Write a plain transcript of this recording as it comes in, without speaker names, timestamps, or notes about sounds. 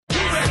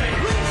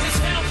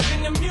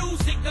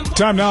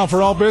Time now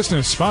for All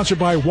Business, sponsored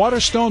by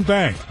Waterstone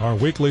Bank. Our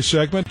weekly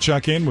segment,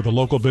 check in with a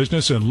local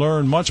business and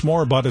learn much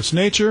more about its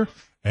nature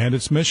and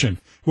its mission.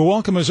 We'll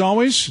welcome, as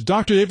always,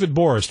 Dr. David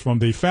Borst from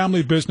the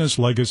Family Business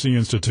Legacy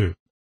Institute.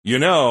 You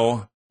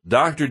know,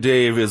 Dr.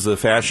 Dave is a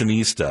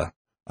fashionista.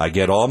 I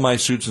get all my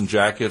suits and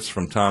jackets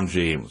from Tom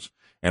James.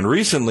 And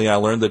recently I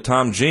learned that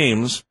Tom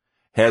James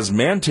has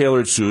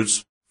man-tailored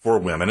suits for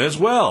women as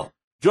well.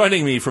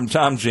 Joining me from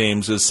Tom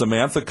James is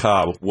Samantha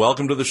Cobb.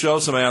 Welcome to the show,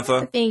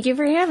 Samantha. Thank you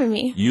for having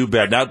me. You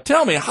bet. Now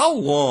tell me, how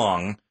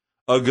long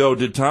ago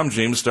did Tom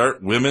James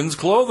start women's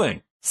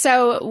clothing?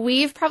 So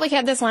we've probably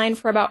had this line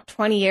for about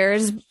 20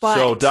 years, but...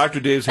 So Dr.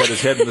 Dave's had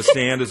his head in the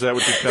sand, is that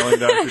what you're telling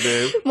Dr.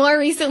 Dave? More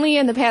recently,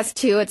 in the past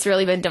 2, it's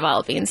really been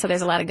developing, so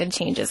there's a lot of good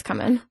changes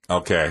coming.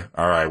 Okay,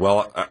 all right.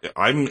 Well,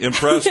 I'm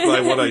impressed by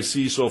what I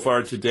see so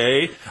far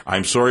today.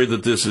 I'm sorry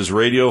that this is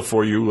radio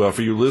for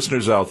you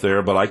listeners out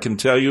there, but I can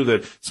tell you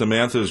that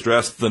Samantha is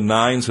dressed to the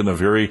nines in a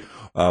very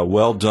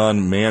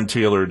well-done,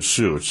 man-tailored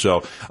suit.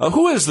 So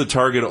who is the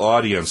target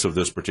audience of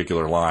this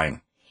particular line?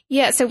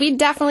 Yeah, so we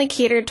definitely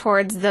cater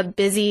towards the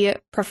busy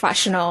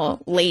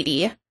professional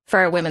lady for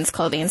our women's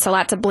clothing. So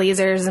lots of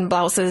blazers and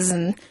blouses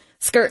and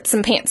skirts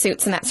and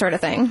pantsuits and that sort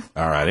of thing.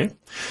 All righty.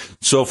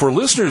 So for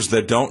listeners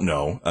that don't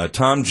know,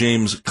 Tom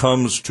James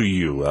comes to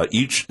you.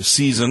 Each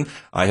season,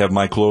 I have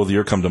my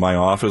clothier come to my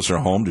office or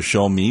home to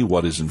show me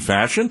what is in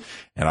fashion,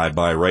 and I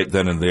buy right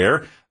then and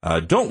there.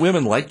 Don't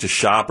women like to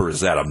shop, or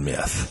is that a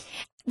myth?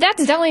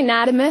 That's definitely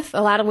not a myth.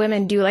 A lot of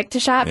women do like to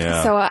shop.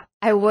 Yeah. So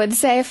I would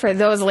say for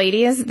those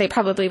ladies, they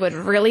probably would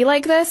really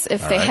like this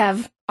if they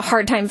have a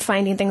hard time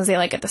finding things they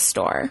like at the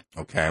store.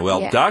 Okay.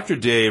 Well, yeah. Dr.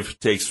 Dave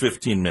takes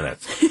 15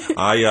 minutes.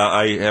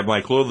 I have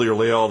my clothier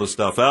lay all the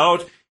stuff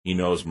out. He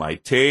knows my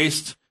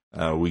taste.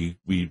 We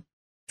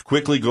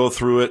quickly go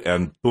through it,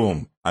 and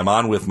boom, I'm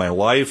on with my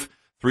life.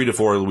 3 to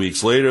 4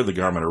 weeks later, the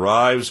garment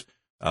arrives.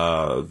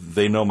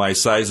 They know my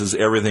sizes.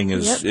 Everything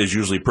is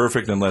usually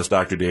perfect unless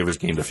Dr. Dave has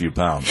gained a few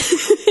pounds.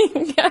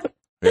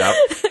 Yeah.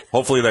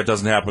 Hopefully that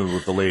doesn't happen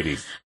with the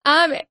ladies.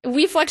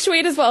 We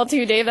fluctuate as well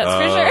too, Dave. That's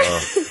for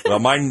sure. Well,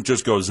 mine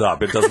just goes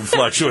up. It doesn't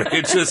fluctuate.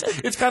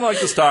 It's kind of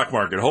like the stock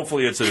market.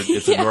 Hopefully it's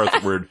a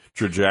northward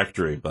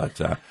trajectory. But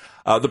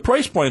the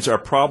price points are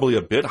probably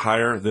a bit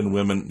higher than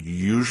women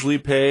usually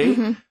pay.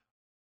 Mm-hmm.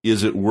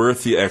 Is it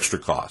worth the extra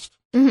cost?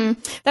 Mm-hmm.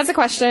 That's a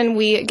question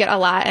we get a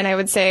lot, and I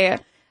would say,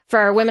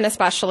 for women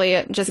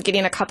especially, just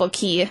getting a couple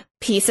key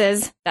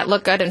pieces that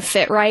look good and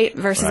fit right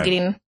versus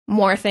getting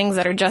more things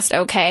that are just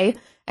okay.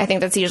 I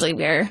think that's usually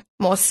where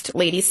most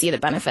ladies see the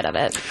benefit of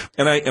it.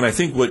 And I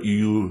think what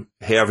you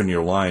have in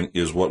your line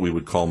is what we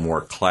would call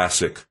more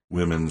classic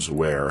women's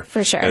wear.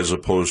 For sure. As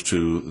opposed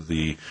to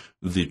the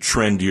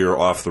trendier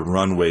off the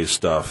runway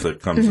stuff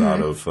that comes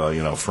out of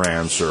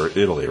France or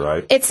Italy,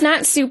 right? It's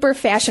not super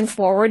fashion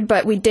forward,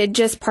 but we did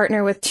just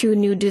partner with 2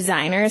 new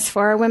designers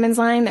for our women's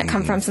line that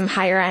come from some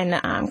higher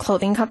end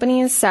clothing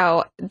companies.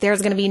 So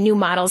there's going to be new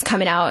models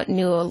coming out,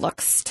 new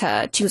looks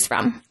to choose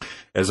from.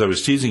 As I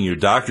was teasing you,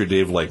 Dr.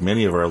 Dave, like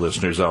many of our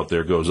listeners out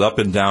there, goes up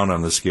and down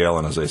on the scale,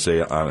 and as I say,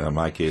 in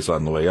my case,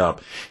 on the way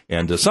up.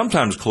 And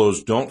sometimes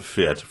clothes don't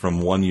fit from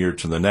one year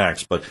to the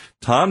next, but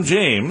Tom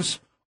James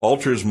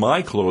alters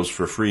my clothes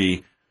for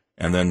free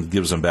and then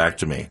gives them back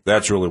to me.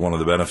 That's really one of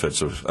the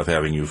benefits of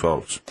having you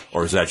folks.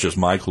 Or is that just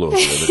my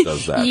clothier that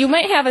does that? You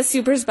might have a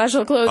super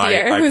special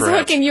clothier who's perhaps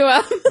hooking you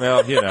up.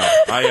 Well,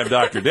 I am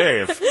Dr.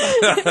 Dave.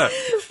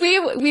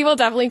 We will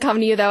definitely come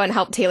to you, though, and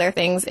help tailor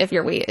things if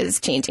your weight is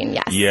changing,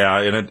 yes. Yeah,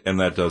 and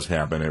that does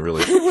happen. It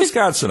really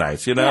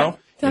Wisconsinites, Yeah.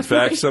 In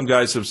fact, some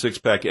guys have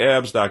 6-pack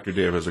abs. Dr.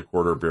 Dave has a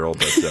quarter barrel.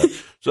 But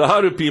so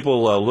how do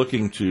people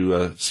looking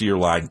to see your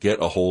line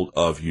get a hold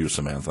of you,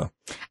 Samantha?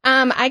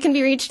 I can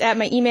be reached at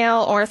my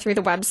email or through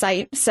the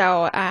website.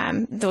 So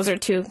those are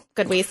 2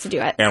 good ways to do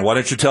it. And why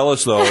don't you tell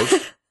us those?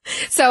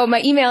 So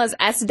my email is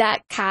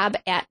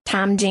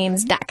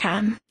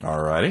s.cobb@tomjames.com.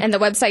 All righty. And the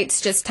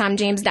website's just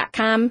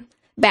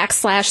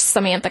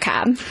tomjames.com/Samantha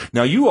Cobb.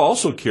 Now, you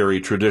also carry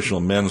traditional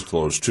men's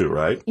clothes, too,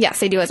 right?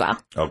 Yes, I do as well.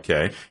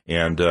 Okay.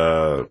 And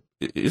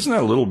isn't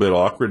that a little bit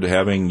awkward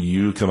having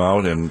you come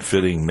out and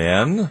fitting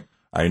men?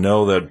 I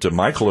know that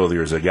my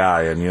clothier is a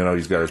guy, and,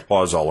 he's got his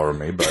paws all over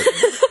me, but,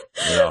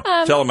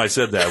 tell him I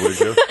said that, would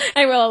you?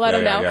 I will let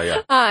him know.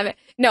 Yeah.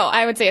 No,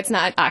 I would say it's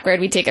not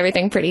awkward. We take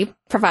everything pretty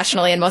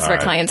professionally, and most of our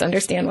clients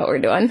understand what we're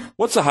doing.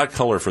 What's the hot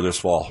color for this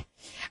fall?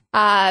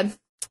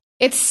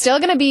 It's still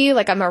going to be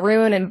like a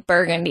maroon and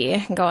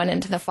burgundy going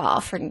into the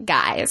fall for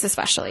guys,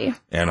 especially.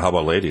 And how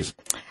about ladies?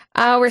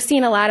 We're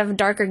seeing a lot of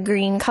darker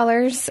green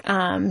colors,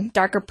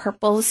 darker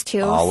purples,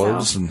 too.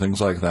 Olives and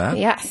things like that?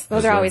 Yes,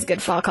 those are always good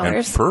fall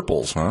colors. And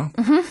purples, huh?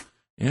 Mm-hmm.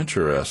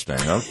 Interesting.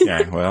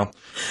 Okay, well,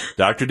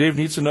 Dr. Dave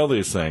needs to know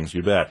these things,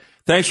 you bet.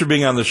 Thanks for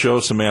being on the show,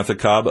 Samantha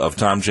Cobb of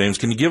Tom James.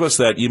 Can you give us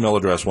that email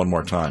address one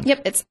more time?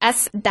 Yep, it's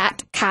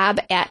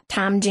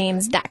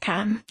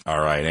s.cobb@tomjames.com.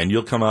 All right, and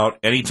you'll come out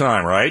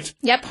anytime, right?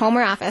 Yep, home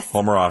or office.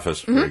 Home or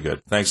office, very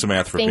good. Thanks,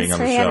 Samantha, for being on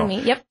the show. Thanks for having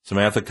me, yep.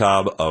 Samantha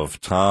Cobb of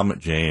Tom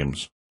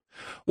James.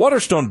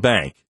 Waterstone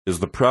Bank is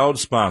the proud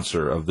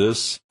sponsor of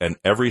this and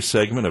every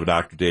segment of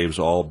Dr. Dave's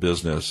All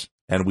Business,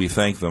 and we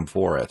thank them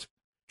for it.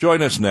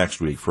 Join us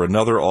next week for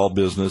another All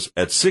Business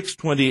at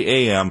 6:20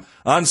 a.m.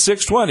 on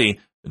 620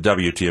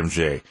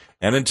 WTMJ.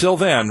 And until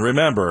then,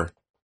 remember,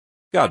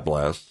 God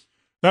bless.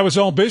 That was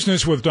All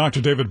Business with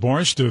Dr. David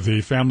Borst of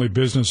the Family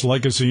Business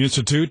Legacy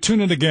Institute.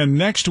 Tune in again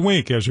next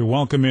week as we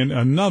welcome in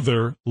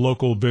another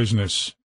local business.